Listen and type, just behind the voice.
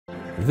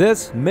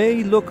This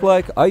may look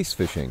like ice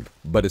fishing,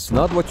 but it's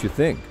not what you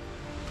think.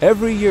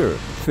 Every year,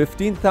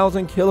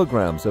 15,000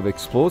 kilograms of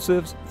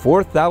explosives,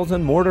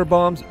 4,000 mortar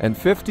bombs, and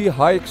 50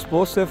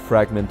 high-explosive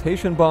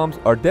fragmentation bombs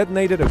are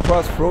detonated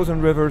across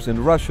frozen rivers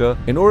in Russia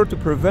in order to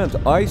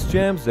prevent ice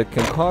jams that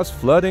can cause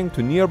flooding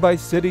to nearby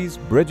cities,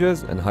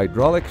 bridges, and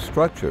hydraulic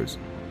structures.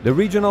 The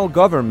regional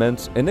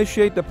governments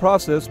initiate the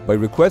process by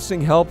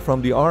requesting help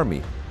from the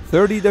army.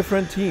 30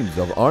 different teams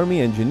of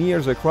army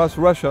engineers across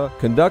Russia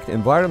conduct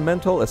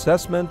environmental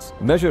assessments,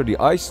 measure the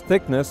ice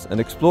thickness, and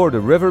explore the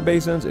river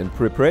basins in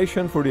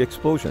preparation for the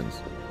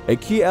explosions. A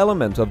key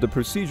element of the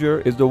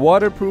procedure is the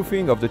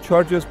waterproofing of the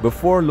charges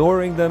before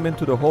lowering them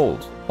into the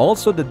holes.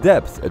 Also, the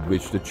depth at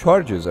which the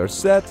charges are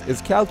set is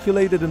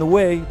calculated in a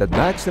way that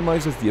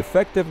maximizes the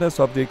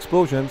effectiveness of the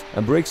explosions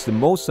and breaks the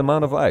most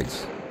amount of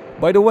ice.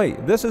 By the way,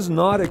 this is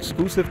not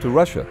exclusive to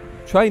Russia.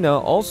 China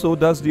also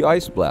does the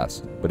ice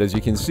blast, but as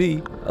you can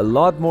see, a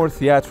lot more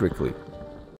theatrically.